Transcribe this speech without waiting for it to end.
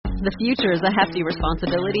The future is a hefty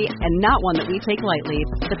responsibility and not one that we take lightly.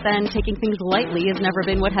 But then taking things lightly has never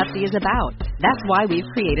been what Hefty is about. That's why we've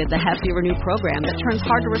created the Hefty Renew program that turns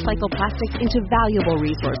hard-to-recycle plastics into valuable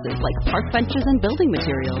resources like park benches and building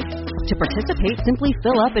materials. To participate, simply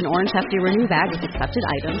fill up an orange Hefty Renew bag with accepted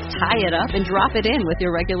items, tie it up, and drop it in with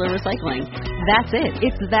your regular recycling. That's it.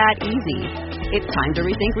 It's that easy. It's time to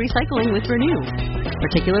rethink recycling with Renew.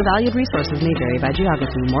 Particular valued resources may vary by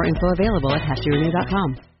geography. More info available at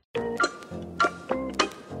heftyrenew.com.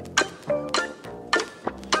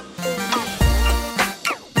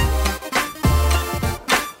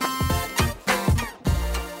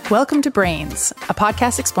 Welcome to Brains, a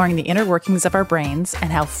podcast exploring the inner workings of our brains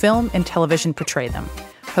and how film and television portray them.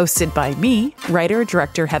 Hosted by me,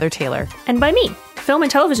 writer-director Heather Taylor. And by me, film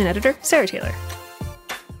and television editor Sarah Taylor.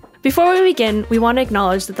 Before we begin, we want to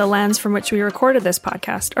acknowledge that the lands from which we recorded this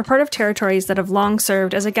podcast are part of territories that have long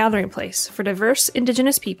served as a gathering place for diverse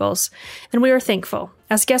Indigenous peoples, and we are thankful,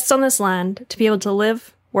 as guests on this land, to be able to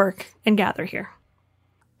live, work, and gather here.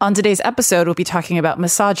 On today's episode, we'll be talking about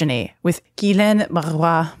Misogyny with Guylaine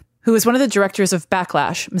Marois, who is one of the directors of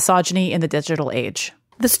Backlash, Misogyny in the Digital Age.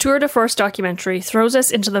 This tour de force documentary throws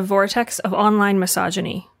us into the vortex of online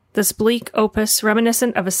misogyny. This bleak opus,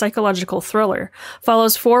 reminiscent of a psychological thriller,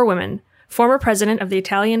 follows four women: former president of the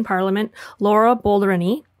Italian Parliament, Laura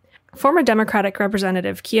Boldrini, former Democratic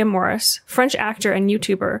Representative Kia Morris, French actor and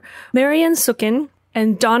YouTuber Marianne Sukin,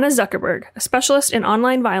 and Donna Zuckerberg, a specialist in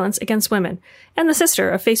online violence against women, and the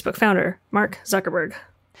sister of Facebook founder Mark Zuckerberg.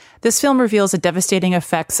 This film reveals the devastating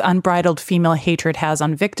effects unbridled female hatred has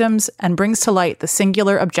on victims and brings to light the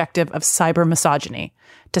singular objective of cyber misogyny,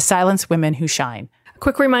 to silence women who shine.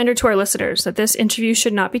 Quick reminder to our listeners that this interview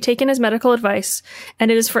should not be taken as medical advice, and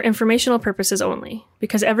it is for informational purposes only.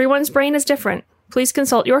 Because everyone's brain is different, please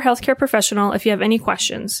consult your healthcare professional if you have any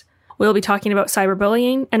questions. We'll be talking about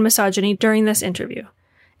cyberbullying and misogyny during this interview.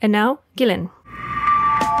 And now, Guylaine.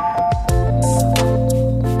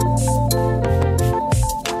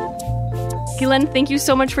 Guylaine, thank you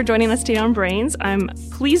so much for joining us today on Brains. I'm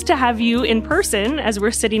pleased to have you in person as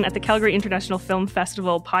we're sitting at the Calgary International Film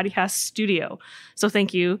Festival podcast studio. So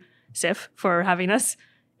thank you, Sif, for having us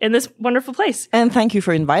in this wonderful place. And thank you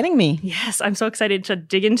for inviting me. Yes, I'm so excited to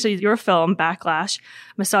dig into your film, Backlash,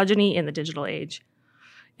 Misogyny in the Digital Age.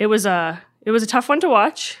 It was a tough one to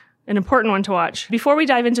watch, an important one to watch. Before we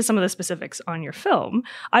dive into some of the specifics on your film,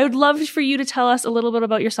 I would love for you to tell us a little bit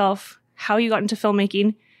about yourself, how you got into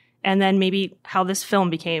filmmaking, and then maybe how this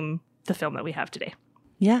film became the film that we have today.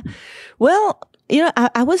 Yeah. Well,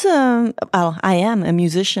 I am a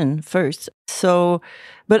musician first. So,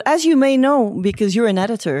 but as you may know, because you're an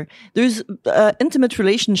editor, there's an intimate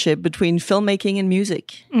relationship between filmmaking and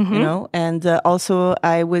music, and also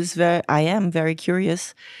I am very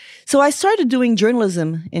curious. So I started doing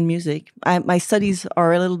journalism in music. My studies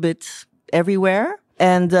are a little bit everywhere.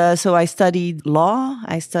 And so I studied law,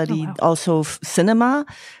 I studied also cinema,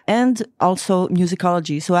 and also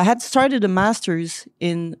musicology. So I had started a master's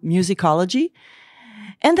in musicology,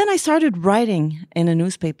 and then I started writing in a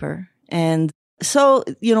newspaper. And so,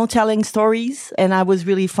 telling stories, and I was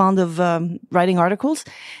really fond of writing articles.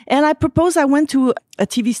 And I proposed, I went to a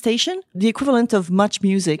TV station, the equivalent of Much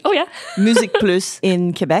Music. Oh, yeah. Music Plus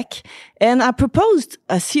in Quebec. And I proposed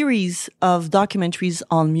a series of documentaries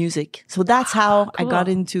on music. So that's how cool. I got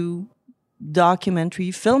into documentary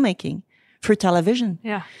filmmaking for television.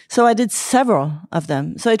 Yeah. So I did several of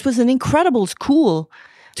them. So it was an incredible school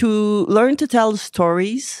to learn to tell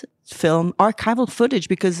stories, film, archival footage,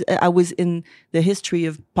 because I was in the history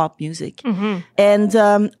of pop music. Mm-hmm.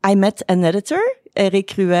 And I met an editor,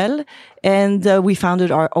 Eric Ruel, and we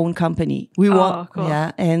founded our own company. Cool.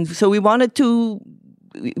 Yeah, and so we wanted to,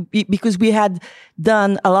 because we had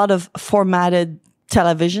done a lot of formatted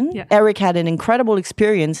television. Yeah. Eric had an incredible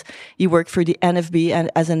experience. He worked for the NFB and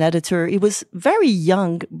as an editor. He was very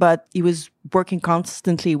young, but he was working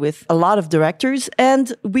constantly with a lot of directors.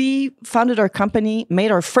 And we founded our company, made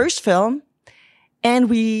our first film, and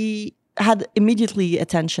we had immediately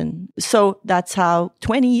attention. So that's how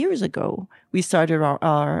 20 years ago we started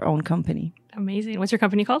our own company. Amazing. What's your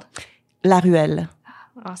company called? La Ruelle.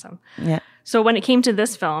 Awesome. Yeah. So when it came to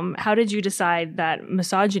this film, how did you decide that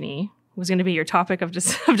misogyny was going to be your topic of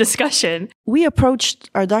discussion? We approached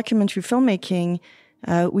our documentary filmmaking.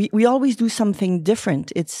 We always do something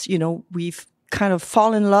different. It's, we've kind of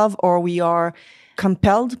fall in love or we are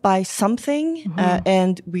compelled by something,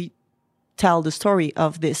 and we tell the story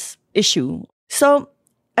of this issue. So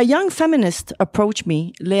a young feminist approached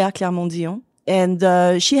me, Léa Clermont-Dion,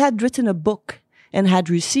 and she had written a book and had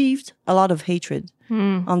received a lot of hatred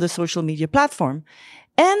on the social media platform.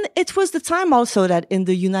 And it was the time also that in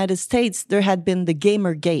the United States, there had been the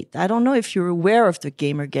Gamergate. I don't know if you're aware of the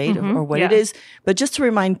Gamergate or what it is, but just to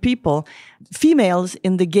remind people, females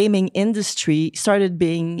in the gaming industry started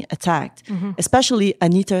being attacked, especially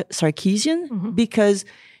Anita Sarkeesian, because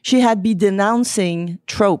she had been denouncing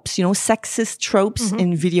tropes, sexist tropes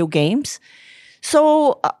in video games.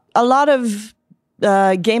 So a lot of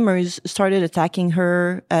gamers started attacking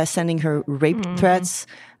her, sending her rape threats,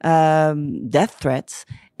 death threats.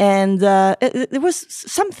 And there was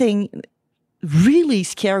something really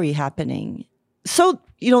scary happening. So,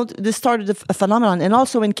 this started a phenomenon. And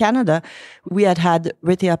also in Canada, we had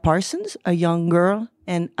Rithia Parsons, a young girl,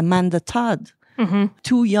 and Amanda Todd,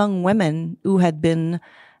 two young women who had been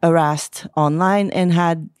harassed online and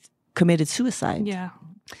had committed suicide. Yeah.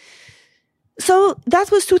 So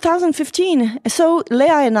that was 2015. So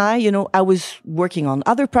Leah and I was working on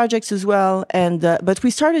other projects as well. But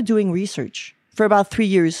we started doing research for about 3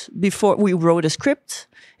 years before we wrote a script.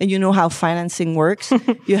 And you know how financing works.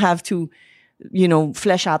 You have to,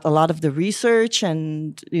 flesh out a lot of the research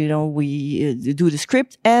and, we do the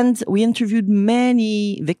script. And we interviewed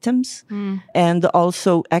many victims and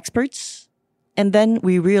also experts. And then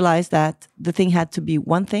we realized that the thing had to be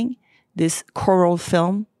one thing, this choral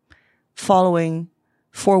film following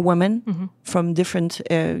 4 women from different,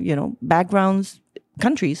 backgrounds,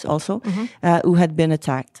 countries also, who had been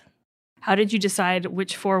attacked. How did you decide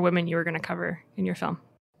which 4 women you were going to cover in your film?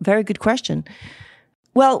 Very good question.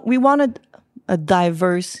 Well, we wanted a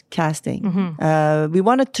diverse casting. We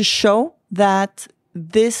wanted to show that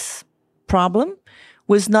this problem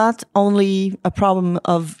was not only a problem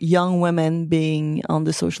of young women being on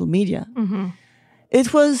the social media.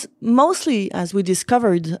 It was mostly, as we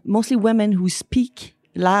discovered, mostly women who speak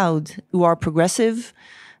loud, who are progressive,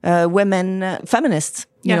 women, feminists,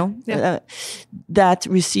 that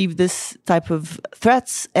receive this type of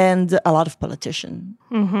threats, and a lot of politicians.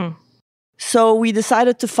 So we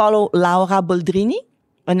decided to follow Laura Boldrini,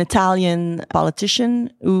 an Italian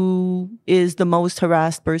politician who is the most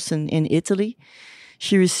harassed person in Italy.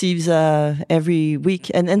 She receives every week,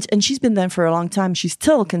 and she's been there for a long time. She's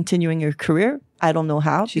still continuing her career. I don't know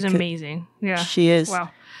how. She's amazing. Yeah. She is. Wow.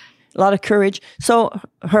 A lot of courage. So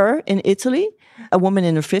her in Italy, a woman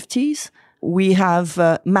in her 50s. We have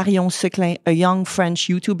Marion Seclin, a young French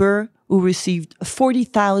YouTuber who received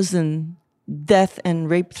 40,000 death and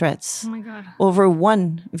rape threats. Oh my God. Over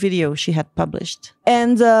one video she had published.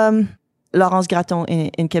 And Laurence Graton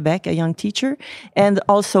in Quebec, a young teacher. And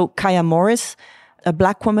also Kaya Morris, a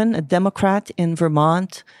Black woman, a Democrat in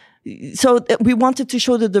Vermont. So we wanted to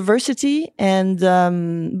show the diversity,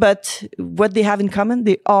 but what they have in common,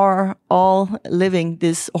 they are all living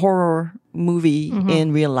this horror movie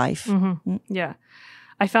in real life. Yeah.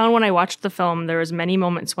 I found when I watched the film, there was many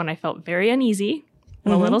moments when I felt very uneasy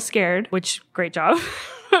and a little scared, which great job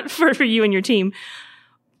for you and your team.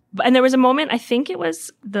 And there was a moment, I think it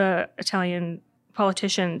was the Italian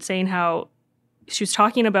politician saying how she was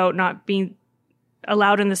talking about not being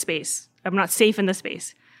allowed in the space. I'm not safe in the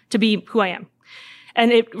space to be who I am.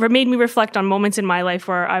 And it made me reflect on moments in my life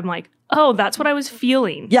where I'm like, oh, that's what I was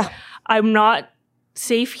feeling. Yeah. I'm not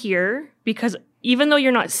safe here because even though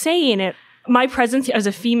you're not saying it, my presence as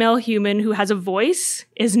a female human who has a voice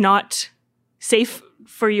is not safe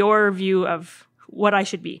for your view of what I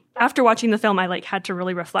should be. After watching the film, I had to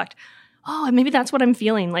really reflect, oh, maybe that's what I'm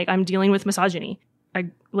feeling. Like I'm dealing with misogyny. I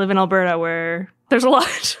live in Alberta where there's a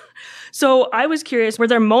lot. So I was curious, were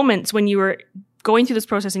there moments when you were going through this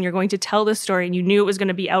process and you're going to tell this story and you knew it was going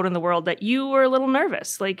to be out in the world that you were a little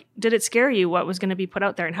nervous? Like, did it scare you what was going to be put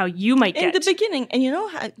out there and how you might get? In the beginning, and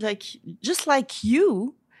just like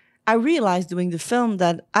you, I realized doing the film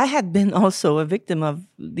that I had been also a victim of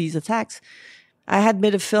these attacks. I had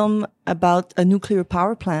made a film about a nuclear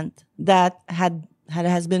power plant that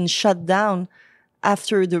has been shut down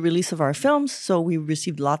after the release of our films. So we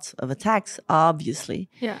received lots of attacks, obviously.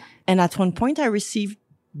 Yeah. And at one point I received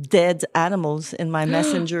dead animals in my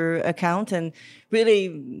Messenger account and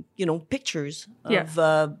really, pictures of,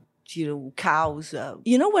 cows.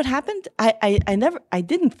 You know what happened? I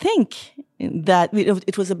didn't think that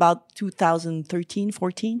it was about 2013,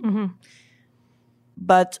 14.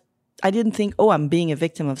 But I didn't think, I'm being a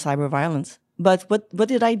victim of cyber violence. But what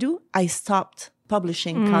did I do? I stopped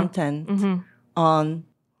publishing content on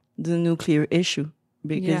the nuclear issue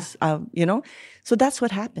because, so that's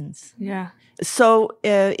what happens. Yeah. So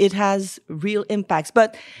it has real impacts.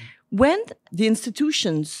 But when the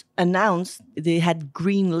institutions announced they had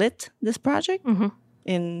greenlit this project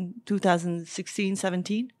in 2016,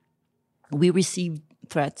 17, we received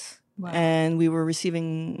threats Wow. And we were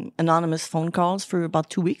receiving anonymous phone calls for about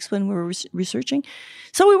 2 weeks when we were researching.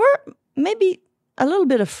 So we were maybe a little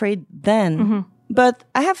bit afraid then. But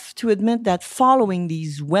I have to admit that following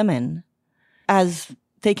these women has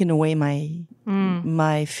taken away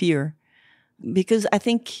my fear. Because I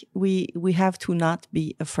think we have to not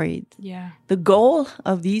be afraid. Yeah. The goal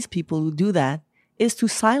of these people who do that is to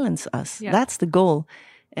silence us. Yeah. That's the goal.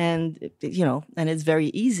 And, and it's very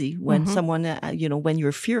easy when someone, when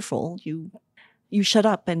you're fearful, you shut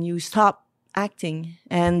up and you stop acting.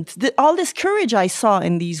 And all this courage I saw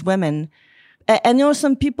in these women. And,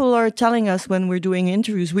 some people are telling us when we're doing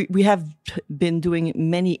interviews, we have been doing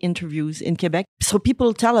many interviews in Quebec. So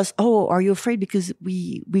people tell us, oh, are you afraid? Because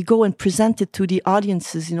we go and present it to the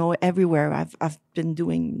audiences, everywhere. I've been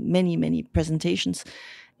doing many, many presentations.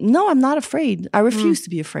 No, I'm not afraid. I refuse to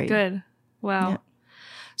be afraid. Good. Wow. Yeah.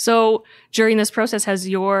 So during this process, how's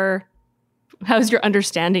your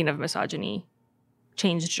understanding of misogyny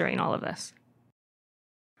changed during all of this?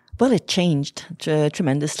 Well, it changed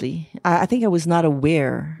tremendously. I think I was not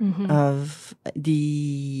aware of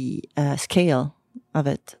the scale of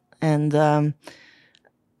it. And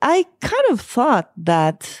I kind of thought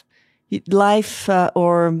that life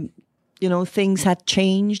things had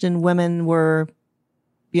changed and women were,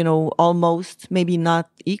 almost maybe not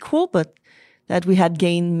equal, but that we had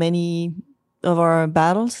gained many of our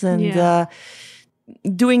battles. And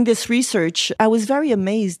doing this research, I was very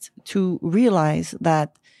amazed to realize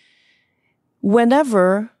that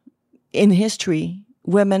whenever in history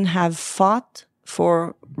women have fought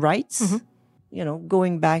for rights,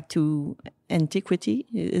 going back to antiquity,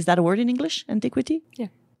 is that a word in English? Antiquity? Yeah.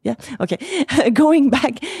 Yeah. Okay. Going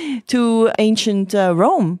back to ancient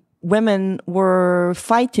Rome, women were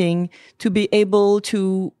fighting to be able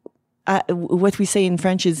to, what we say in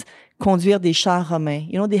French is conduire des chars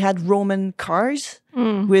romains. They had Roman cars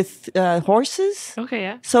with horses. Okay,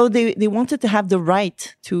 yeah. So they wanted to have the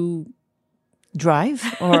right to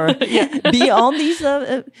drive or be on these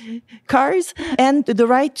cars and the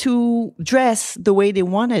right to dress the way they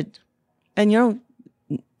wanted. And,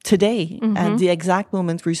 today, at the exact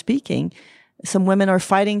moment we're speaking, some women are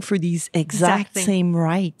fighting for these exact same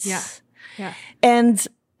rights. Yeah. Yeah. And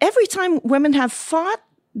every time women have fought,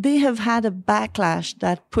 they have had a backlash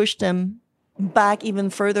that pushed them back even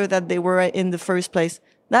further than they were in the first place.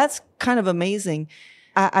 That's kind of amazing.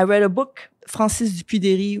 I read a book. Francis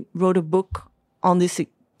Dupuy-Derry wrote a book on this,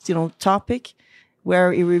 topic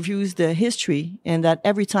where he reviews the history and that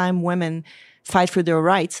every time women fight for their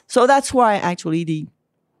rights. So that's why actually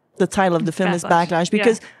the title of the film is Backlash,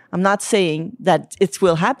 because I'm not saying that it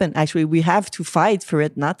will happen. Actually, we have to fight for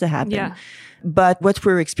it not to happen. Yeah. But what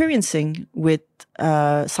we're experiencing with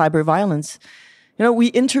cyber violence, we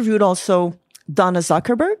interviewed also Donna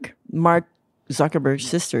Zuckerberg, Mark Zuckerberg's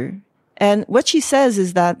sister. And what she says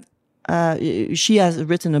is that she has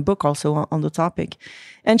written a book also on the topic.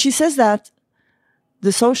 And she says that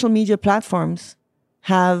the social media platforms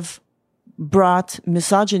have brought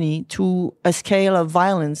misogyny to a scale of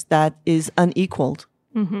violence that is unequaled.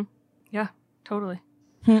 Yeah, totally.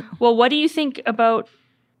 Well, what do you think about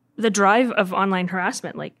the drive of online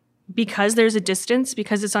harassment? Like, because there's a distance,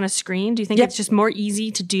 because it's on a screen, do you think it's just more easy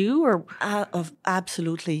to do? Or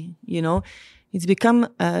absolutely. It's become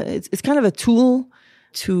it's kind of a tool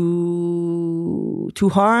to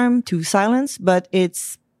harm, to silence, but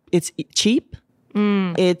it's cheap.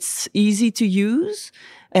 It's easy to use,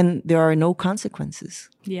 and there are no consequences.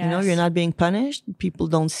 Yes. You're not being punished. People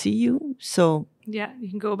don't see you. So yeah, you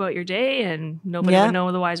can go about your day and nobody would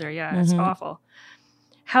know the wiser. Yeah, it's awful.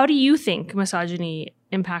 How do you think misogyny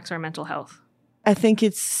impacts our mental health? I think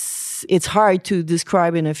it's hard to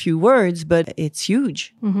describe in a few words, but it's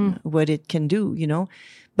huge what it can do,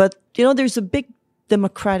 But, there's a big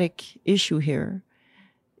democratic issue here.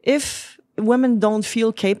 If women don't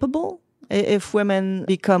feel capable, if women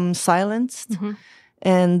become silenced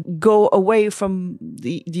and go away from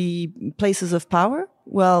the places of power,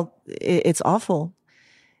 well, it's awful.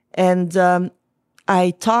 And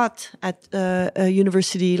I taught at a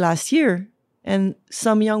university last year, and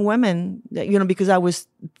some young women, because I was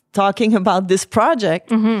talking about this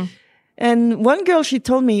project, and one girl, she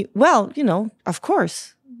told me, well, of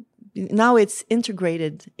course, now it's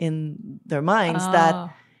integrated in their minds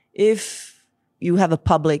that if you have a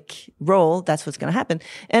public role, that's what's going to happen.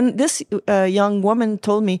 And this young woman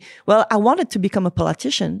told me, well, I wanted to become a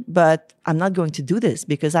politician, but I'm not going to do this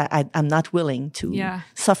because I'm not willing to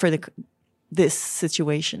suffer this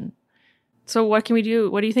situation. So what can we do?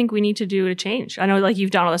 What do you think we need to do to change? I know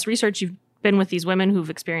you've done all this research. You've been with these women who've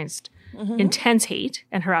experienced intense hate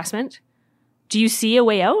and harassment. Do you see a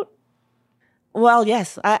way out? Well,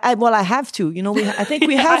 yes. I have to. I think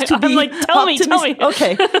we have to be. I'm like, tell me.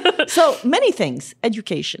 Okay. So many things.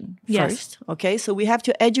 Education first. Okay. So we have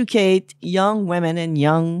to educate young women and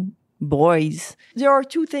young boys. There are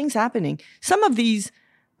two things happening. Some of these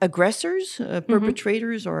aggressors,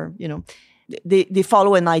 perpetrators, or, they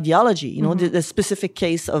follow an ideology, the specific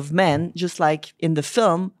case of men, just like in the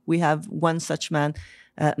film, we have one such man,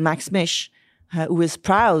 Max Misch, who is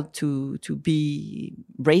proud to be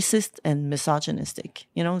racist and misogynistic,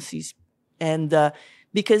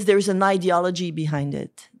 because there's an ideology behind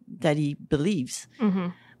it that he believes.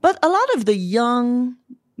 But a lot of the young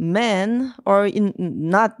men, or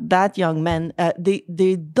not that young men,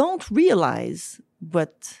 they don't realize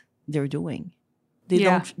what they're doing.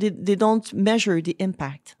 They don't measure the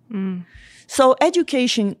impact. So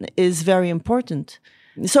education is very important.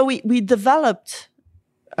 So we developed,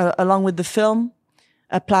 along with the film,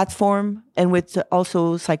 a platform, and with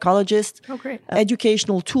also psychologists,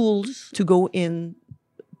 educational tools to go in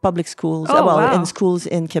public schools, in schools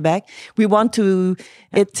in Quebec. We want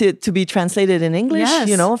it to be translated in English,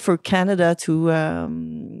 for Canada to,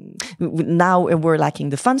 now we're lacking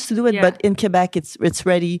the funds to do it, but in Quebec, it's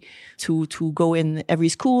ready to go in every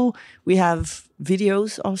school. We have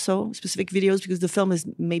videos also, specific videos, because the film is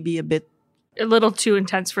maybe a little too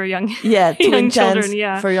intense for young,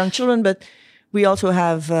 children, for young children, but we also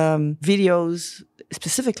have videos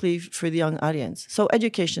specifically for the young audience. So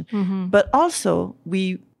education, but also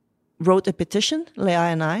we wrote a petition, Leah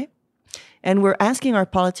and I, and we're asking our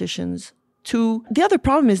politicians to. The other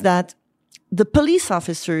problem is that the police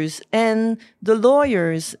officers and the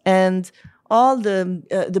lawyers and all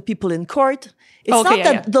the people in court, it's not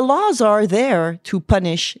that the laws are there to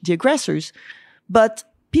punish the aggressors, but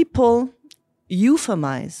people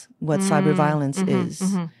euphemize what cyber violence is.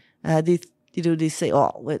 They say,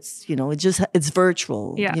 "Oh, it's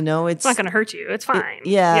virtual." Yeah. It's not going to hurt you. It's fine.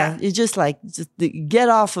 It's just get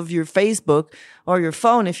off of your Facebook or your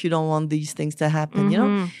phone if you don't want these things to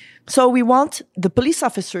happen. So we want the police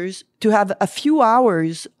officers to have a few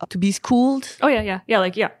hours to be schooled. Oh yeah.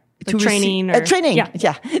 To training training.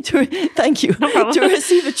 Yeah. Thank you. No problem. To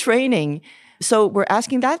receive a training. So we're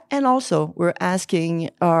asking that, and also we're asking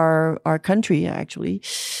our country actually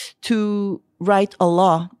to write a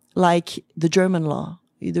law like the German law.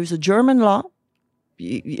 There's a German law.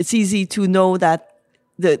 It's easy to know that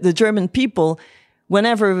the German people,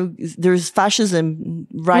 whenever there's fascism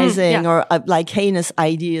rising or heinous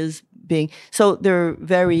ideas being, so they're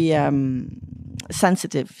very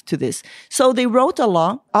sensitive to this. So they wrote a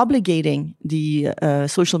law obligating the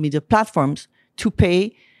social media platforms to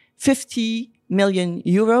pay 50 million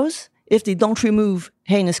euros if they don't remove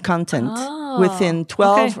heinous content within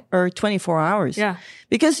 12 or 24 hours. Yeah.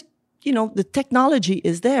 Because, the technology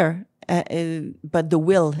is there, but the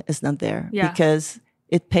will is not there because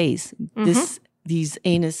it pays. These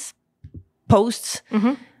heinous posts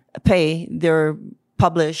pay. They're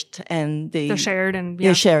published and they're shared and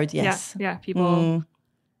they're shared. Yes. Yeah. People.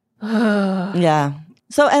 Yeah.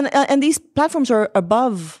 So, and these platforms are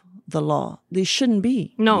above the law. They shouldn't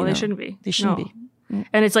be. No, they shouldn't be. They shouldn't be.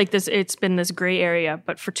 And it's like this, it's been this gray area,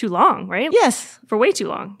 but for too long, right? Yes. For way too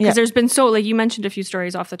long. Because there's been you mentioned a few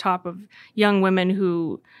stories off the top of young women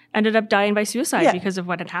who ended up dying by suicide because of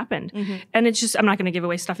what had happened. And it's just, I'm not going to give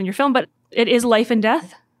away stuff in your film, but it is life and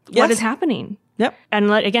death. What is happening? Yep. And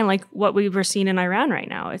again, like what we were seeing in Iran right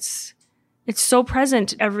now, it's so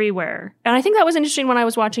present everywhere. And I think that was interesting when I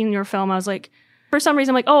was watching your film. I was like, for some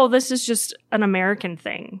reason, I'm like, oh, this is just an American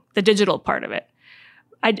thing, the digital part of it.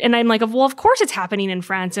 And I'm like, well, of course it's happening in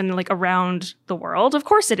France and like around the world. Of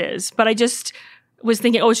course it is. But I just was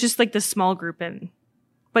thinking, it's just like this small group.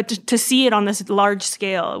 But to see it on this large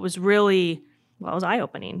scale, it was really, it was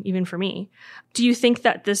eye-opening, even for me. Do you think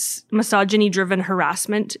that this misogyny-driven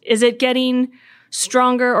harassment, is it getting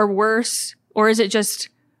stronger or worse? Or is it's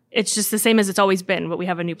just the same as it's always been, but we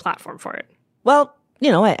have a new platform for it? Well,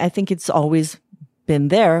 I think it's always been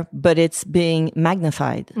there, but it's being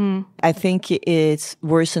magnified. I think it's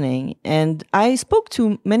worsening. And I spoke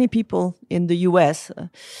to many people in the US,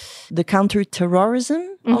 the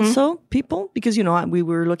counterterrorism also people, because, we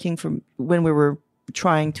were looking for, when we were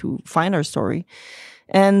trying to find our story.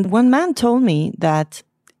 And one man told me that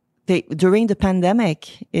during the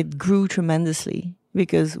pandemic, it grew tremendously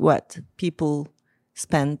because people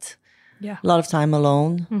spent a lot of time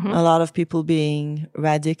alone, a lot of people being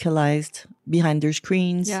radicalized behind their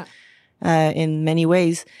screens in many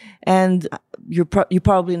ways. And you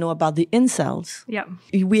probably know about the incels. Yeah.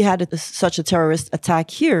 We had such a terrorist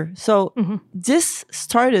attack here. So this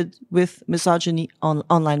started with misogyny,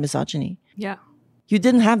 online misogyny. Yeah. You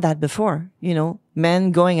didn't have that before,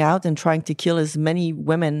 men going out and trying to kill as many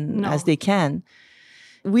women as they can.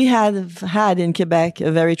 We have had in Quebec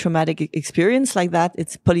a very traumatic experience like that.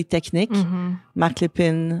 It's Polytechnique, Marc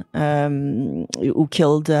Lépine, who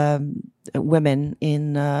killed women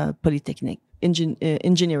in Polytechnique,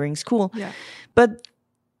 engineering school. Yeah. But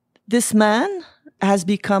this man has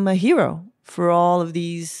become a hero for all of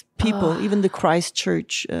these people, even the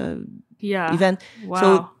Christchurch event.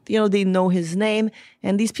 Wow. So, they know his name.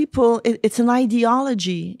 And these people, it's an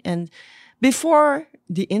ideology. And before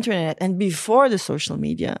the internet and before the social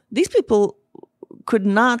media, these people could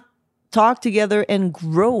not talk together and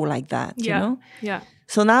grow like that, you know? Yeah.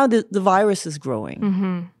 So now the virus is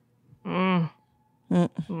growing.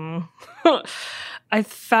 I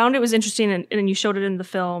found it was interesting, and you showed it in the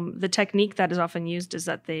film. The technique that is often used is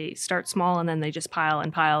that they start small and then they just pile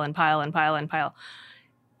and pile and pile and pile and pile.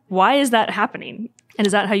 Why is that happening? And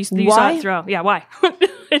is that how you saw it throughout? Yeah, why?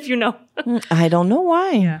 If you know. I don't know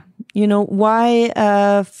why. Yeah.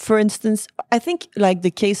 Why, for instance, I think like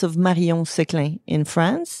the case of Marion Seclin in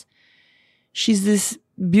France. She's this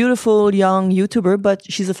beautiful young YouTuber, but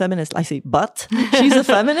she's a feminist. I say, but she's a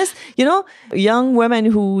feminist. Young women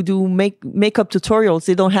who do makeup tutorials,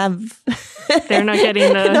 they don't have... They're not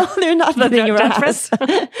getting the... No, they're not getting aroused.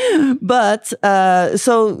 But,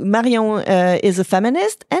 so Marion is a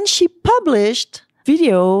feminist, and she published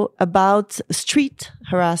video about street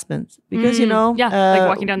harassment. Because, like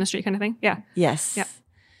walking down the street kind of thing. Yeah. Yes. Yeah.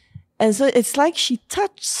 And so it's like she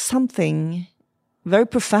touched something very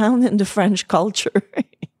profound in the French culture.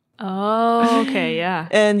 Oh, okay, yeah.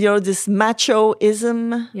 And, this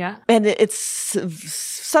machoism. Yeah. And it's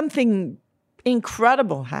something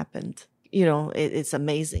incredible happened. It's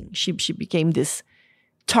amazing. She became this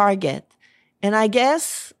target. And I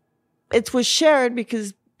guess it was shared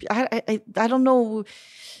because I don't know.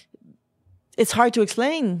 It's hard to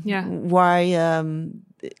explain why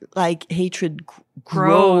hatred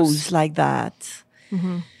grows like that.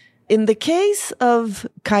 Mm-hmm. In the case of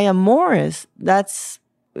Kaya Morris,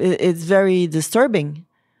 it's very disturbing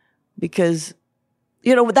because,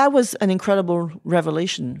 that was an incredible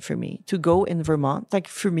revelation for me to go in Vermont. Like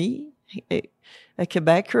for me, a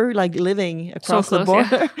Quebecer, like living across the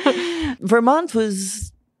border. Yeah. Vermont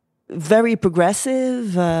was very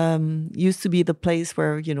progressive, used to be the place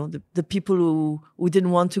where, the people who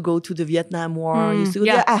didn't want to go to the Vietnam War used to go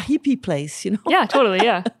to a hippie place, Yeah, totally,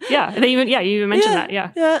 yeah. Yeah, you even mentioned that,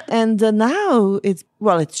 yeah. Yeah, and now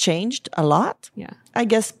it's changed a lot. Yeah. I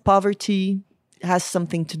guess poverty has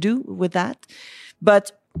something to do with that.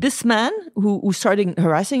 But this man who started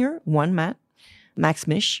harassing her, one man, Max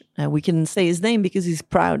Misch, we can say his name because he's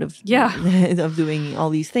proud of of doing all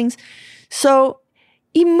these things. So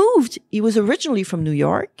he moved. He was originally from New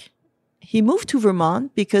York. He moved to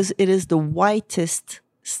Vermont because it is the whitest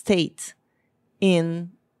state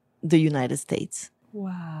in the United States.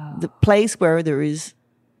 Wow. The place where there is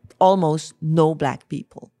almost no black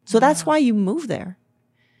people. So that's why you move there.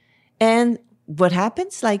 And what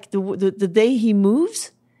happens? Like the day he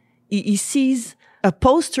moves, he sees a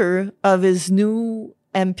poster of his new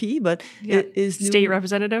MP, but his state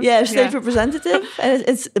representative. Yeah, state representative. And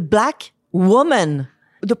it's a black woman.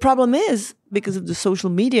 The problem is, because of the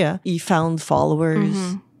social media, he found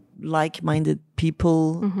followers, like-minded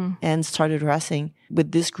people, and started harassing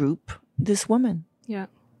with this group, this woman. Yeah.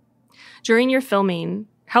 During your filming,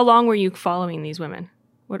 how long were you following these women?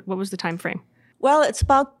 What was the time frame? Well, it's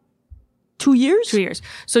about 2 years. 2 years.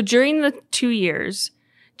 So during the 2 years,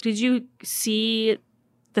 did you see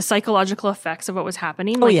the psychological effects of what was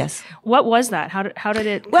happening? Oh, yes. What was that? How did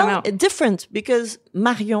it come out? Well, different because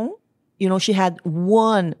Marion, she had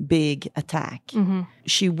one big attack. Mm-hmm.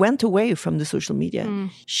 She went away from the social media.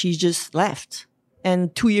 She just left.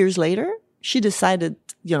 And 2 years later, she decided,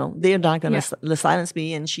 they're not going to silence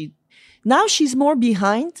me. And now she's more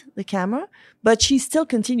behind the camera, but she still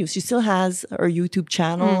continues. She still has her YouTube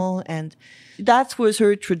channel. And that was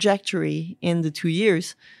her trajectory in the 2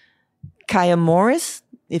 years. Kaya Morris,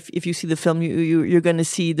 if you see the film, you're going to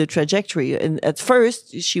see the trajectory. And at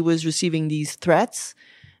first, she was receiving these threats.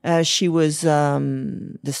 She was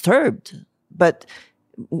disturbed. But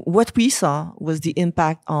what we saw was the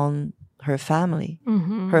impact on her family,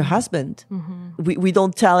 her husband. We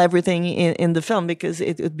don't tell everything in the film because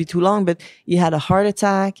it would be too long, but he had a heart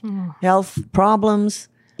attack, health problems.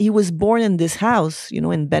 He was born in this house,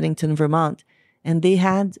 in Bennington, Vermont, and they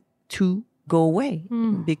had to go away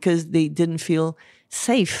because they didn't feel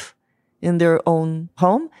safe in their own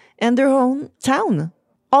home and their own town.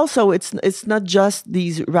 Also, it's not just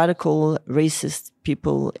these radical racist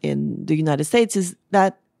people in the United States, is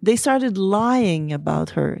that they started lying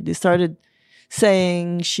about her. They started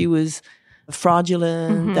saying she was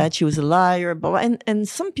fraudulent, that she was a liar, blah, blah. And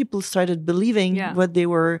some people started believing what they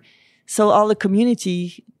were. So all the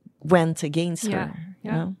community went against her.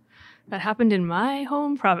 You know? That happened in my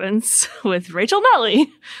home province with Rachel Notley,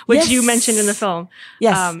 which you mentioned in the film.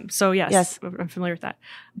 Yes. So yes, I'm familiar with that.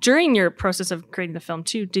 During your process of creating the film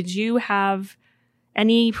too, did you have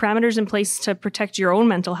any parameters in place to protect your own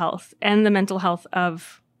mental health and the mental health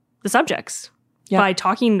of the subjects by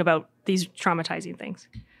talking about these traumatizing things?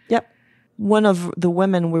 Yep. One of the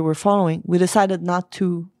women we were following, we decided not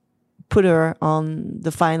to put her on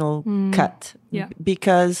the final cut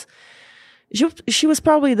because she was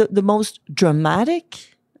probably the most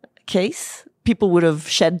dramatic case. People would have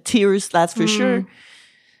shed tears, that's for sure.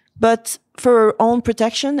 But for her own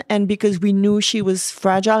protection and because we knew she was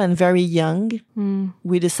fragile and very young,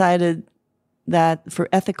 we decided that for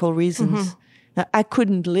ethical reasons, that I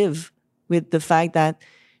couldn't live with the fact that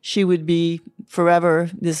she would be forever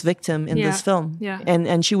this victim in this film. Yeah.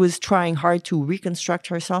 And she was trying hard to reconstruct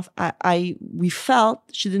herself. We felt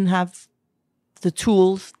she didn't have the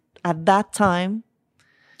tools at that time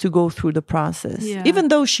to go through the process, even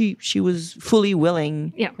though she was fully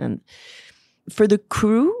willing. Yeah. And for the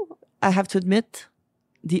crew, I have to admit,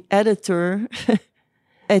 the editor,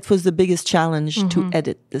 it was the biggest challenge to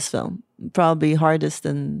edit this film. Probably hardest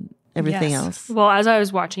than everything else. Well, as I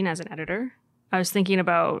was watching as an editor, I was thinking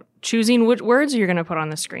about choosing which words you're going to put on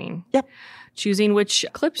the screen. Yep. Choosing which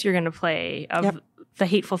clips you're going to play of the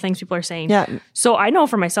hateful things people are saying. Yeah. So I know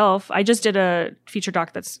for myself, I just did a feature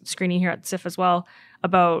doc that's screening here at SIF as well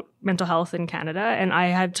about mental health in Canada. And I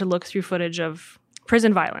had to look through footage of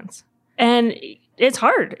prison violence. And it's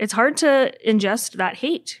hard. It's hard to ingest that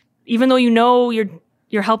hate, even though you know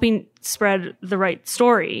you're helping spread the right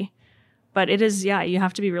story. But it is, you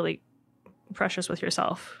have to be really precious with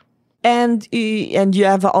yourself. And you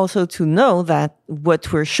have also to know that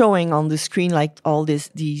what we're showing on the screen, like all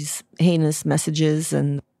these heinous messages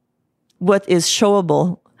and what is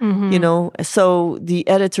showable, you know. So the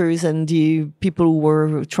editors and the people who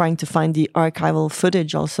were trying to find the archival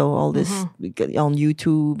footage, also all this on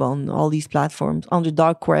YouTube, on all these platforms, on the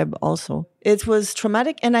dark web also. It was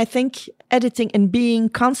traumatic. And I think editing and being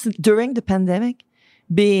constant during the pandemic,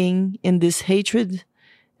 being in this hatred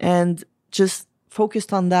and just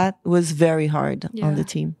focused on that was very hard on the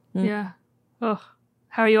team. Yeah. Oh,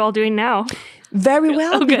 how are you all doing now? Very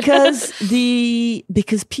well, because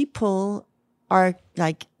people are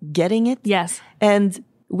like getting it. Yes. And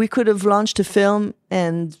we could have launched a film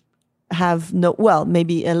and have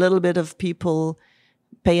maybe a little bit of people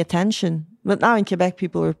pay attention. But now in Quebec,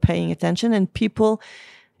 people are paying attention and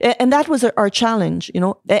that was our challenge, you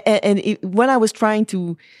know. And when I was trying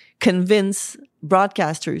to convince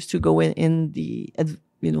broadcasters to go in the,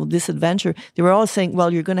 this adventure, they were all saying,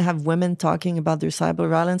 well, you're going to have women talking about their cyber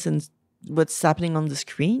violence and what's happening on the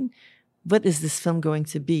screen. What is this film going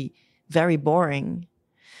to be? Very boring.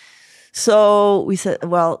 So we said,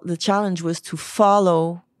 well, the challenge was to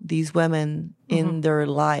follow these women in their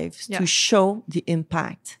lives, to show the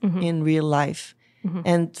impact in real life.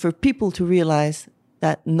 And for people to realize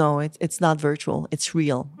that, no, it's not virtual, it's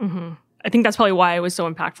real. I think that's probably why it was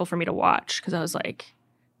so impactful for me to watch, because I was like,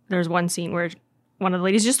 there's one scene where one of the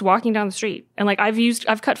ladies just walking down the street. And like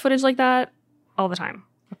I've cut footage like that all the time.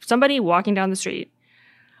 Somebody walking down the street.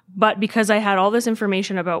 But because I had all this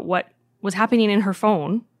information about what was happening in her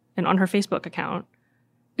phone and on her Facebook account,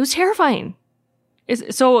 it was terrifying.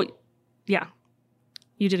 So, yeah,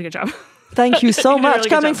 you did a good job. Thank you so much. Really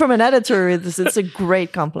Coming from an editor, it's a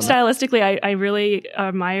great compliment. Stylistically, I really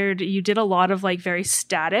admired, you did a lot of like very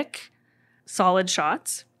static, solid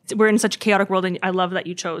shots. We're in such a chaotic world, and I love that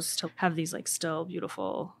you chose to have these like still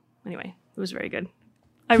beautiful. Anyway, it was very good.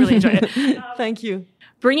 I really enjoyed it. Thank you.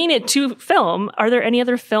 Bringing it to film, are there any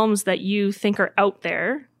other films that you think are out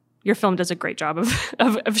there? Your film does a great job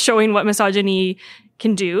of showing what misogyny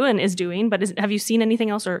can do and is doing, but have you seen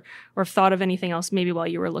anything else or thought of anything else maybe while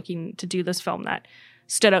you were looking to do this film that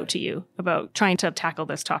stood out to you about trying to tackle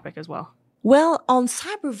this topic as well? Well, on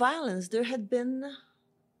cyber violence, there had been,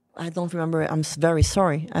 I don't remember, I'm very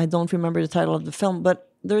sorry, I don't remember the title of the film,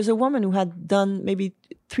 but there's a woman who had done maybe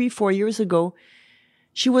 3-4 years ago.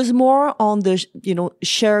 She was more on the,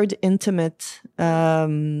 shared intimate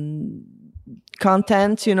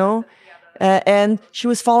content, and she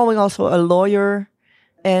was following also a lawyer,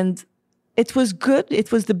 and it was good.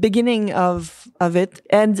 It was the beginning of it.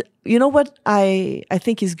 And you know what I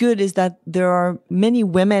think is good is that there are many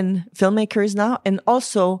women filmmakers now, and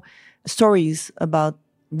also stories about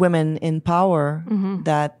women in power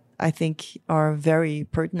that I think are very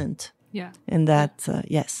pertinent. Yeah. And that,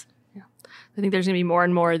 yes. I think there's going to be more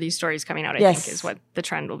and more of these stories coming out, I Yes. think, is what the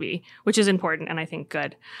trend will be, which is important and I think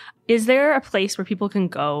good. Is there a place where people can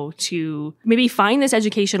go to maybe find this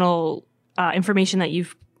educational information that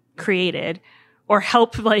you've created or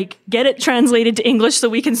help like get it translated to English so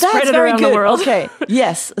we can spread it around the world? Okay.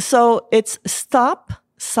 Yes. So it's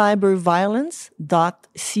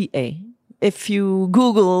stopcyberviolence.ca. If you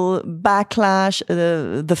Google backlash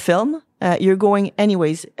the film, you're going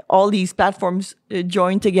anyways. All these platforms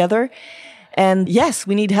join together. And yes,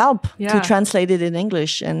 we need help to translate it in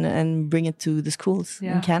English and bring it to the schools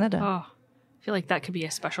in Canada. Oh, I feel like that could be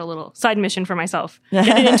a special little side mission for myself.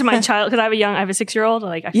 Get it into my child, because I have a 6-year-old.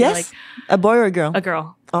 Like, I feel like a boy or a girl? A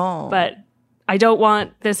girl. Oh. But I don't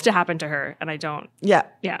want this to happen to her. And I don't. Yeah.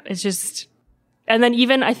 Yeah. It's just, and then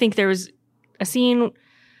even I think there was a scene, I don't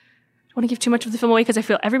want to give too much of the film away because I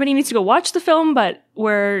feel everybody needs to go watch the film, but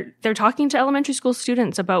where they're talking to elementary school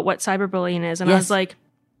students about what cyberbullying is. And I was like,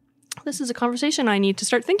 this is a conversation I need to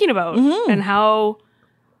start thinking about. And how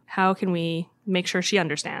can we make sure she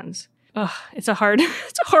understands? Ugh, it's a hard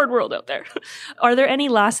world out there. Are there any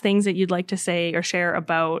last things that you'd like to say or share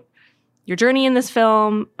about your journey in this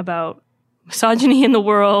film, about misogyny in the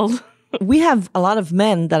world? We have a lot of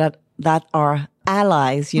men that are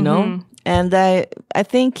allies, you know, and I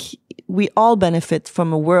think we all benefit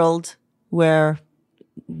from a world where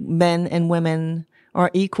men and women are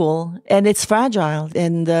equal, and it's fragile.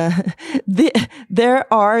 And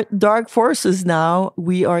there are dark forces now.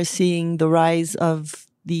 We are seeing the rise of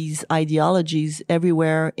these ideologies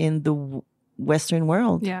everywhere in the Western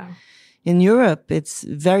world. Yeah. In Europe, it's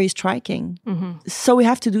very striking. So we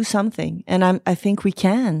have to do something, and I think we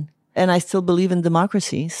can. And I still believe in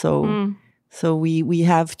democracy. So we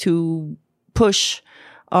have to push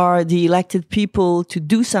the elected people to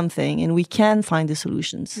do something, and we can find the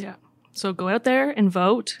solutions. Yeah. So go out there and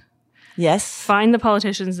vote. Yes. Find the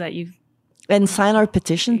politicians that you... And sign our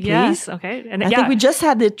petition, please. Yes, okay. And I think we just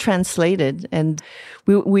had it translated, and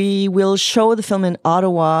we will show the film in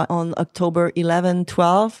Ottawa on October 11,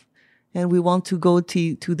 12, and we want to go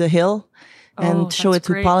to the Hill and show it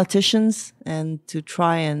to politicians and to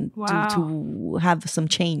try and to have some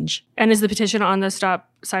change. And is the petition on the Stop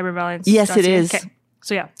Cyber Violence? Yes, it is. Okay.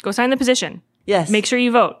 So yeah, go sign the petition. Yes. Make sure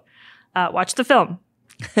you vote. Watch the film.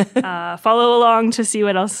 Follow along to see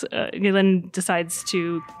what else Ghislaine decides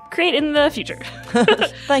to create in the future.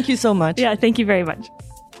 Thank you so much. Yeah, thank you very much.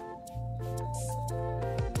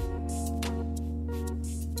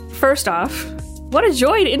 First off, what a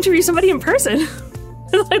joy to interview somebody in person.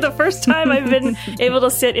 It's like the first time I've been able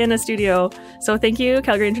to sit in a studio. So thank you,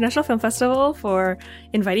 Calgary International Film Festival, for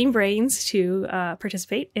inviting Brains to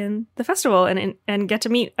participate in the festival and get to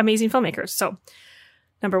meet amazing filmmakers. So,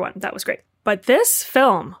 number one, that was great. But this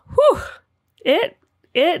film, it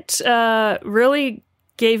really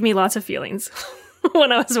gave me lots of feelings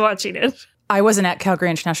when I was watching it. I wasn't at Calgary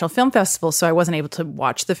International Film Festival, so I wasn't able to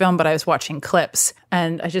watch the film, but I was watching clips.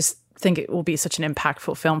 And I just think it will be such an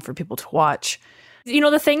impactful film for people to watch. You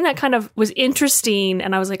know, the thing that kind of was interesting,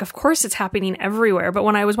 and I was like, of course it's happening everywhere. But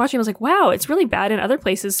when I was watching, I was like, wow, it's really bad in other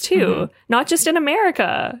places too. Not just in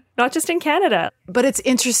America, not just in Canada. But it's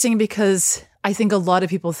interesting because I think a lot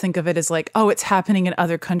of people think of it as like, oh, it's happening in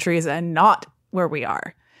other countries and not where we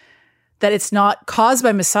are. That it's not caused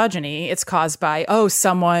by misogyny. It's caused by, oh,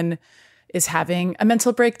 someone is having a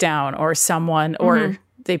mental breakdown, or someone, or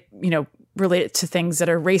they, relate it to things that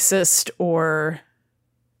are racist or,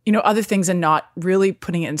 other things, and not really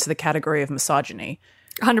putting it into the category of misogyny.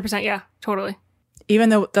 100%. Yeah, totally. Even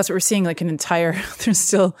though that's what we're seeing, like there's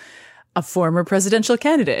still a former presidential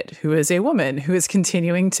candidate who is a woman who is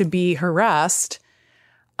continuing to be harassed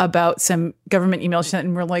about some government email she sent,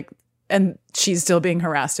 and we're like, and she's still being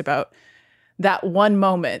harassed about that one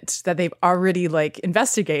moment that they've already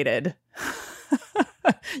investigated.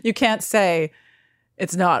 You can't say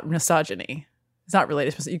it's not misogyny. It's not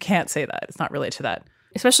related to, you can't say that. It's not related to that.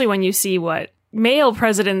 Especially when you see what male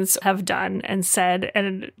presidents have done and said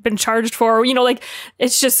and been charged for,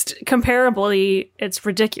 it's just comparably, it's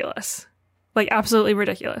ridiculous. Absolutely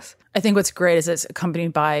ridiculous. I think what's great is it's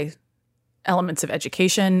accompanied by elements of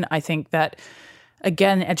education. I think that,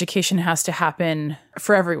 again, education has to happen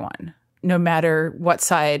for everyone, no matter what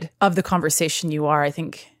side of the conversation you are. I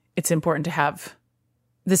think it's important to have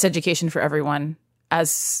this education for everyone.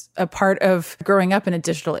 As a part of growing up in a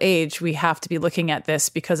digital age, we have to be looking at this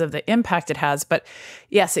because of the impact it has. But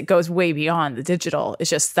yes, it goes way beyond the digital. It's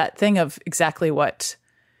just that thing of exactly what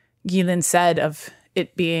Ghislaine said, of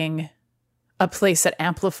it being a place that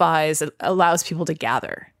amplifies, it allows people to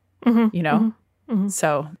gather,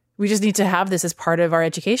 So we just need to have this as part of our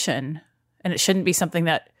education. And it shouldn't be something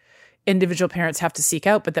that individual parents have to seek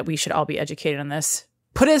out, but that we should all be educated on this.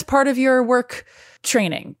 Put it as part of your work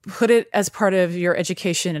training. Put it as part of your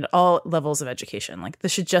education at all levels of education. Like,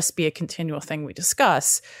 this should just be a continual thing we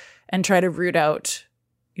discuss and try to root out,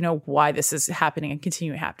 why this is happening and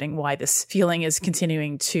continue happening, why this feeling is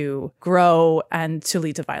continuing to grow and to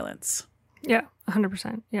lead to violence. Yeah,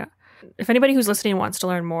 100%. Yeah. If anybody who's listening wants to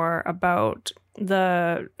learn more about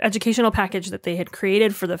the educational package that they had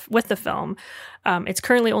created with the film, it's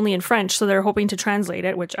currently only in French, so they're hoping to translate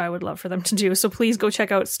it, which I would love for them to do. So please go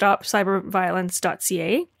check out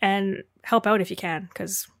stopcyberviolence.ca and help out if you can,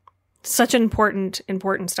 because such important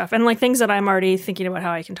stuff. And like things that I'm already thinking about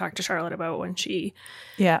how I can talk to Charlotte about when she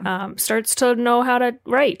starts to know how to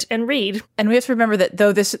write and read. And we have to remember that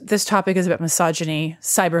though this topic is about misogyny,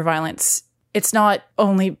 cyber violence, it's not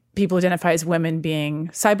only people identify as women being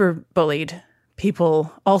cyberbullied.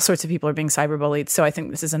 All sorts of people are being cyberbullied. So I think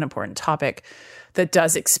this is an important topic that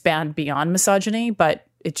does expand beyond misogyny, but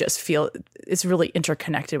it's really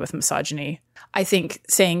interconnected with misogyny. I think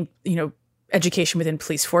saying, education within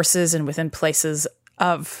police forces and within places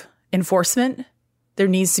of enforcement, there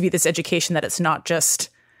needs to be this education that it's not just,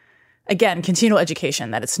 again, continual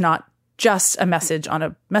education, that it's not just a message on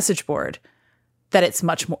a message board, that it's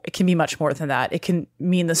much more, it can be much more than that. It can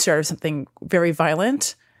mean the start of something very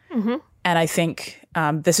violent. Mm-hmm. And I think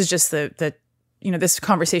this is just this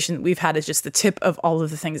conversation that we've had is just the tip of all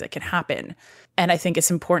of the things that can happen. And I think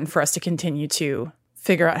it's important for us to continue to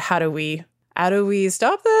figure out how do we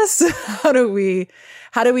stop this? How do we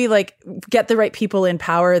like get the right people in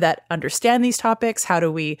power that understand these topics? How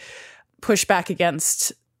do we push back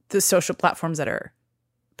against the social platforms that are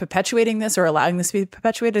perpetuating this or allowing this to be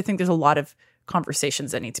perpetuated? I think there's a lot of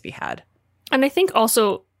conversations that need to be had. And I think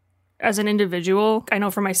also as an individual, I know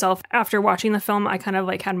for myself, after watching the film, I kind of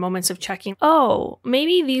like had moments of checking,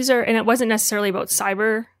 maybe these are, and it wasn't necessarily about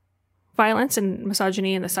cyber violence and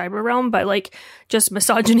misogyny in the cyber realm, but like just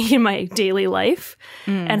misogyny in my daily life,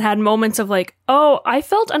 and had moments of like, I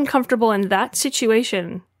felt uncomfortable in that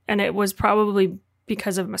situation, and it was probably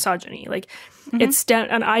because of misogyny. Like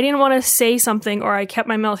and I didn't want to say something, or I kept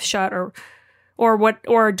my mouth shut, or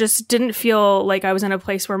just didn't feel like I was in a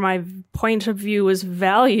place where my point of view was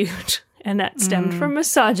valued, and that stemmed from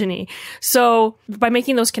misogyny. So by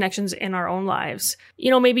making those connections in our own lives,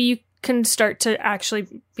 maybe you can start to actually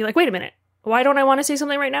be like, wait a minute, why don't I want to say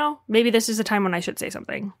something right now? Maybe this is the time when I should say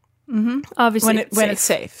something. Mm-hmm. Obviously, when it's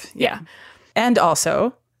safe. Yeah. And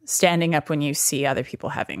also standing up when you see other people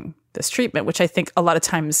having this treatment, which I think a lot of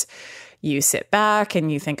times you sit back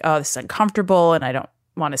and you think, this is uncomfortable and I don't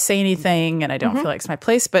want to say anything and I don't feel like it's my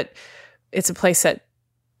place. But it's a place that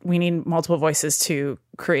we need multiple voices to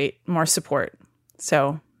create more support.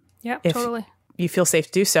 So if totally. You feel safe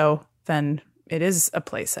to do so, then it is a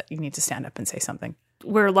place that you need to stand up and say something.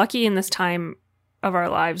 We're lucky in this time of our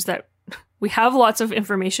lives that we have lots of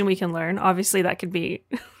information we can learn. Obviously, that could be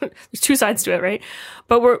there's two sides to it, right?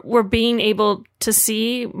 But we're being able to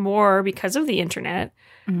see more because of the internet.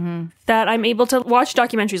 Mm-hmm. That I'm able to watch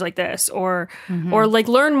documentaries like this, or like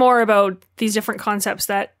learn more about these different concepts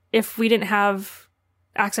that if we didn't have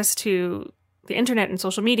access to the internet and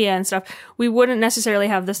social media and stuff, we wouldn't necessarily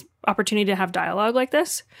have this opportunity to have dialogue like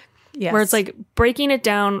this. Yes. Where it's like breaking it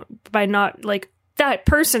down by not like that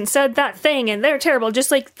person said that thing and they're terrible,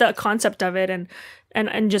 just like the concept of it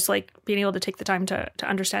and just like being able to take the time to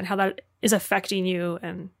understand how that is affecting you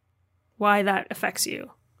and why that affects you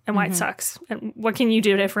and why it sucks and what can you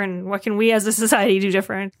do different, what can we as a society do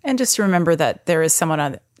different. And just to remember that there is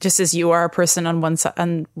someone just as you are a person on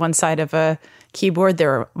one side of a keyboard,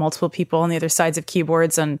 there are multiple people on the other sides of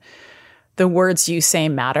keyboards, and the words you say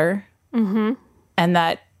matter, and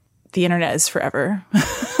that the internet is forever.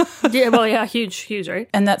 Huge, right?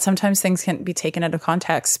 And that sometimes things can be taken out of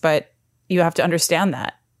context, but you have to understand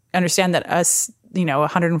that us,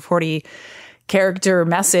 140 character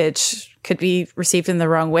message could be received in the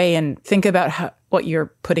wrong way, and think about what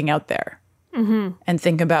you're putting out there, and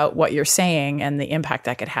think about what you're saying and the impact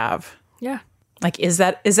that could have. Yeah. Like, is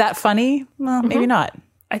that funny? Well, maybe not.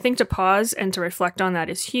 I think to pause and to reflect on that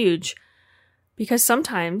is huge. Because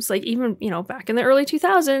sometimes, like even, back in the early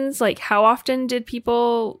 2000s, like how often did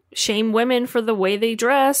people shame women for the way they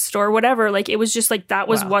dressed or whatever? Like it was just like that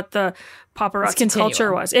was what the paparazzi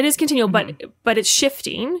culture was. It is continual, but it's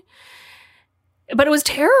shifting. But it was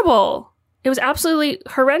terrible. It was absolutely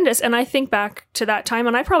horrendous. And I think back to that time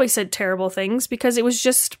and I probably said terrible things because it was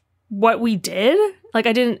just what we did. Like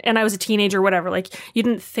and I was a teenager, whatever. Like you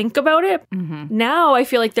didn't think about it. Now I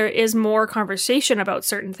feel like there is more conversation about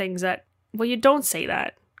certain things that, well, you don't say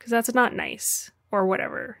that because that's not nice or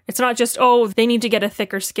whatever. It's not just, they need to get a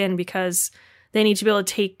thicker skin because they need to be able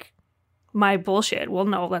to take my bullshit. Well,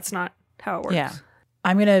 no, that's not how it works. Yeah.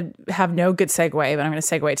 I'm going to have no good segue, but I'm going to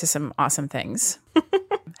segue to some awesome things.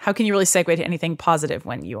 How can you really segue to anything positive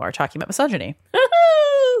when you are talking about misogyny?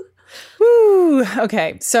 Woo!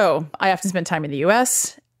 Okay, so I often spend time in the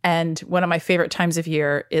US, and one of my favorite times of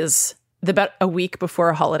year is about a week before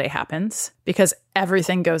a holiday happens, because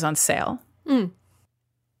everything goes on sale.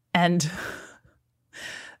 And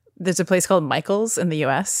there's a place called Michael's in the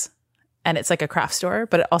US, and it's like a craft store,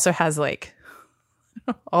 but it also has like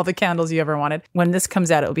all the candles you ever wanted. When this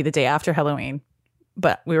comes out, it'll be the day after Halloween,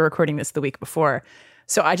 but we were recording this the week before.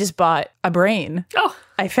 So I just bought a brain. Oh.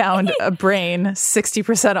 I found a brain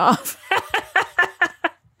 60% off.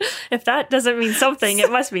 If that doesn't mean something,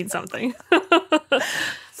 it must mean something.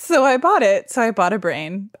 So I bought it. So I bought a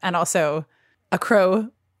brain and also a crow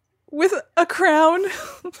with a crown.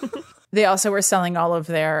 They also were selling all of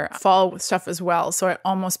their fall stuff as well. So I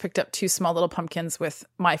almost picked up 2 small little pumpkins with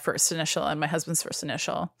my first initial and my husband's first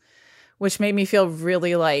initial, which made me feel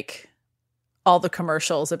really like all the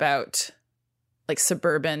commercials about like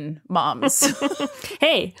suburban moms.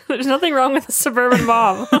 Hey, there's nothing wrong with a suburban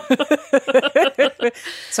mom.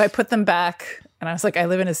 So I put them back and I was like, I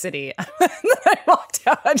live in a city. And then I walked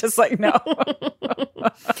out. I'm just like, no.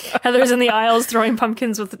 Heather's in the aisles throwing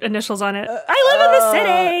pumpkins with initials on it. I live in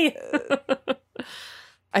the city.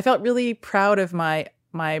 I felt really proud of my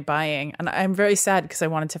buying. And I'm very sad because I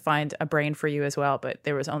wanted to find a brain for you as well, but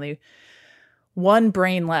there was only one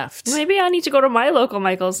brain left. Maybe I need to go to my local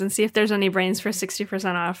Michael's and see if there's any brains for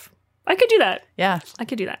 60% off. I could do that. Yeah. I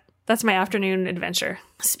could do that. That's my afternoon adventure.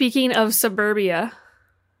 Speaking of suburbia,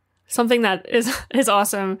 something that is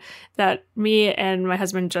awesome that me and my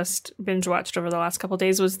husband just binge watched over the last couple of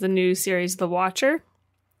days was the new series The Watcher,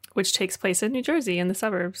 which takes place in New Jersey in the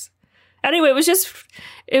suburbs. Anyway, it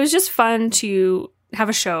was just fun to have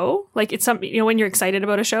a show. Like, it's something, when you're excited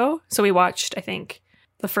about a show. So we watched, I think,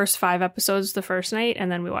 the first 5 episodes the first night,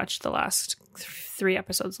 and then we watched the last 3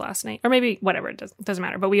 episodes last night, or maybe whatever, it doesn't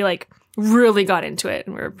matter, but we like really got into it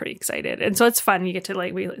and we were pretty excited. And so it's fun. You get to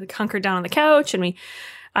we hunkered down on the couch, and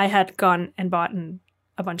I had gone and bought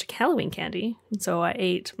a bunch of Halloween candy, and so I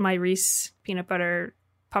ate my Reese peanut butter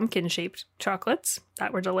pumpkin shaped chocolates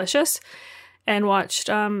that were delicious, and watched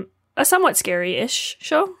a somewhat scary-ish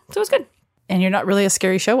show. So it was good. And you're not really a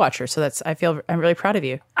scary show watcher, so I'm really proud of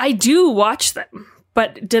you. I do watch them.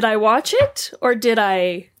 But did I watch it or did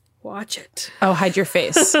I watch it? Oh, hide your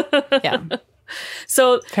face. Yeah.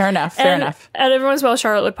 So fair enough. And every once in a while,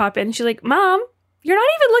 Charlotte would pop in and she's like, Mom, you're not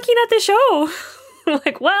even looking at the show. I'm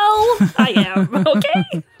like, well, I am.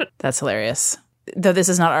 Okay. That's hilarious. Though this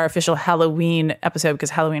is not our official Halloween episode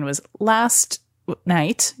because Halloween was last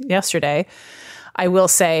night, yesterday. I will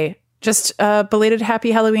say just belated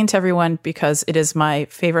happy Halloween to everyone because it is my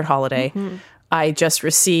favorite holiday. Mm-hmm. I just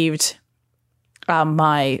received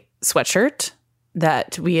my sweatshirt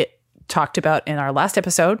that we talked about in our last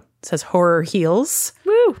episode. It says Horror Heals.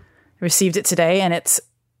 Woo! I received it today and it's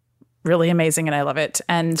really amazing and I love it.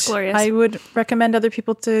 And I would recommend other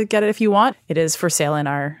people to get it if you want. It is for sale in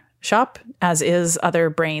our shop, as is other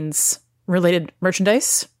Brains related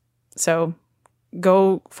merchandise. So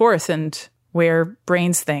go forth and wear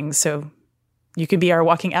Brains things so you can be our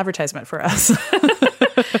walking advertisement for us.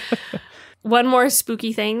 One more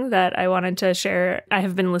spooky thing that I wanted to share. I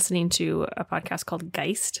have been listening to a podcast called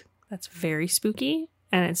Geist. That's very spooky.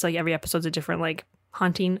 And it's like every episode's a different like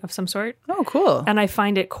haunting of some sort. Oh, cool. And I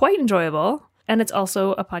find it quite enjoyable. And it's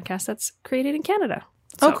also a podcast that's created in Canada.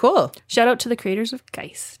 So, oh, cool. Shout out to the creators of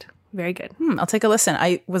Geist. Very good. I'll take a listen.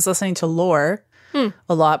 I was listening to Lore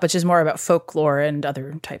a lot, which is more about folklore and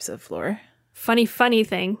other types of lore. Funny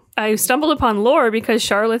thing. I stumbled upon Lore because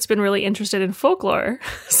Charlotte's been really interested in folklore.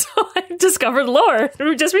 So I discovered Lore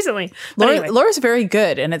just recently. Lore is very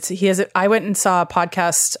good. And I went and saw a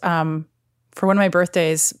podcast for one of my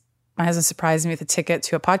birthdays. My husband surprised me with a ticket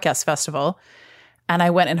to a podcast festival. And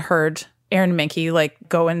I went and heard Aaron Mahnke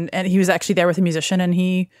go and he was actually there with a musician and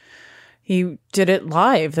he did it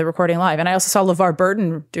live, the recording live. And I also saw LeVar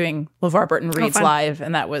Burton doing LeVar Burton Reads live.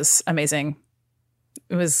 And that was amazing.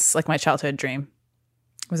 It was like my childhood dream.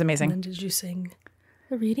 It was amazing. And then did you sing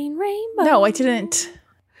The Reading Rainbow? No, I didn't.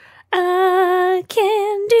 I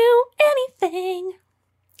can do anything.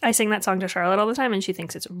 I sing that song to Charlotte all the time and she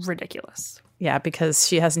thinks it's ridiculous. Yeah, because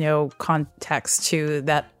she has no context to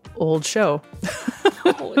that old show.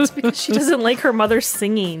 No, it's because she doesn't like her mother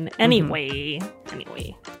singing. Anyway.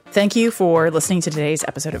 Thank you for listening to today's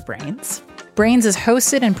episode of Brains. Brains is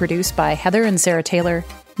hosted and produced by Heather and Sarah Taylor,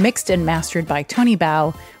 mixed and mastered by Tony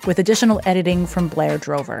Bao, with additional editing from Blair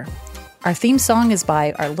Drover. Our theme song is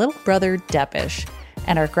by our little brother Depesh,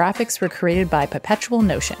 and our graphics were created by Perpetual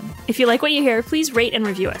Notion. If you like what you hear, please rate and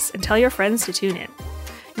review us and tell your friends to tune in.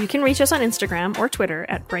 You can reach us on Instagram or Twitter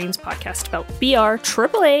at Brains Podcast, spelled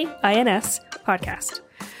BRAAINS Podcast.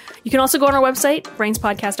 You can also go on our website,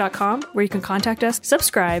 brainspodcast.com, where you can contact us,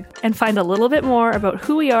 subscribe, and find a little bit more about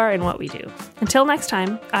who we are and what we do. Until next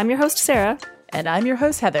time, I'm your host, Sarah. And I'm your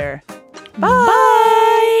host, Heather. Bye!